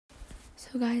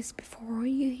So guys, before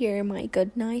you hear my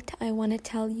good night, I want to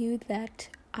tell you that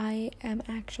I am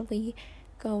actually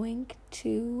going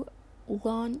to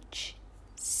launch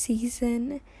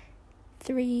season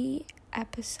 3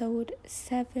 episode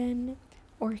 7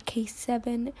 or case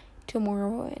 7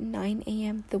 tomorrow at 9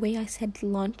 a.m. The way I said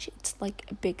lunch, it's like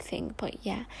a big thing, but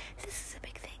yeah, this is a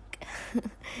big thing.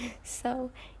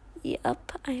 So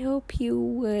yep, I hope you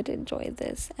would enjoy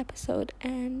this episode,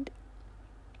 and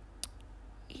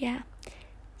yeah,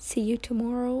 see you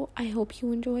tomorrow. I hope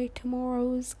you enjoy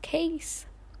tomorrow's case.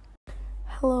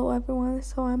 Hello everyone,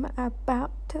 so I'm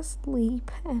about to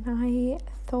sleep and I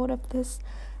thought of this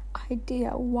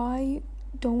idea. Why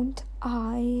don't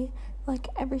I, like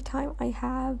every time I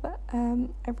have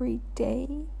every day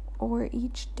or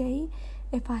each day,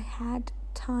 if I had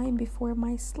time before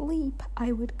my sleep,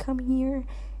 I would come here,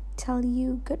 tell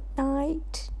you good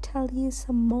night, tell you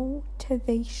some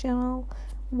motivational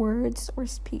words or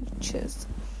speeches.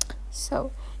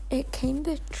 So it came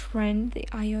the trend, the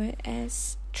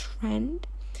iOS trend,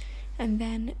 and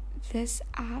then this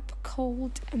app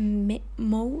called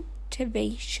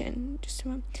Motivation,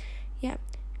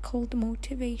 called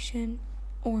Motivation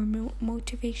or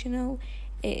Motivational.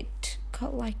 It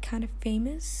got like kind of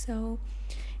famous, so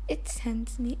it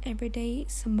sends me every day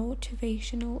some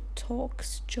motivational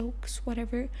talks, jokes,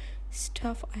 whatever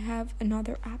stuff. I have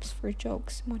another apps for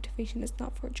jokes. Motivation is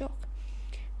not for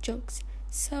jokes.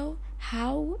 So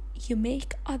how you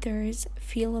make others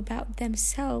feel about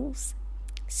themselves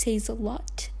says a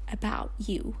lot about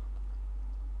you.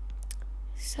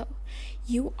 So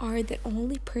you are the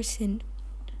only person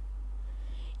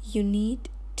you need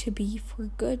to be for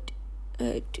good,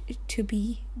 to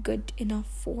be good enough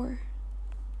for.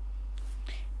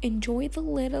 Enjoy the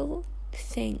little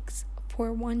things.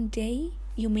 For one day,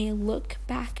 you may look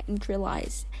back and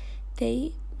realize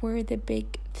they were the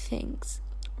big things.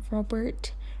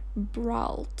 Robert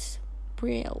Brault.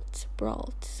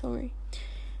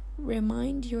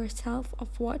 Remind yourself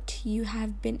of what you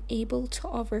have been able to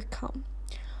overcome.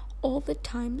 All the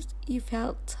times you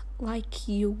felt like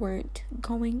you weren't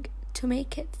going to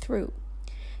make it through.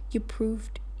 You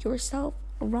proved yourself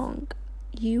wrong.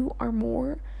 You are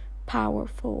more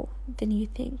powerful than you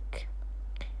think.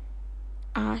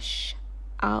 Ash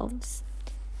Alves.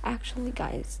 Actually,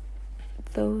 guys,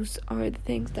 those are the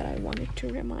things that I wanted to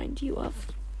remind you of.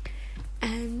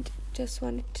 And just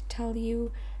wanted to tell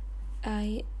you,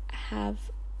 I have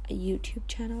a YouTube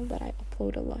channel that I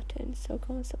upload a lot in, so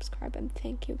go and subscribe, and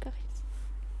thank you guys.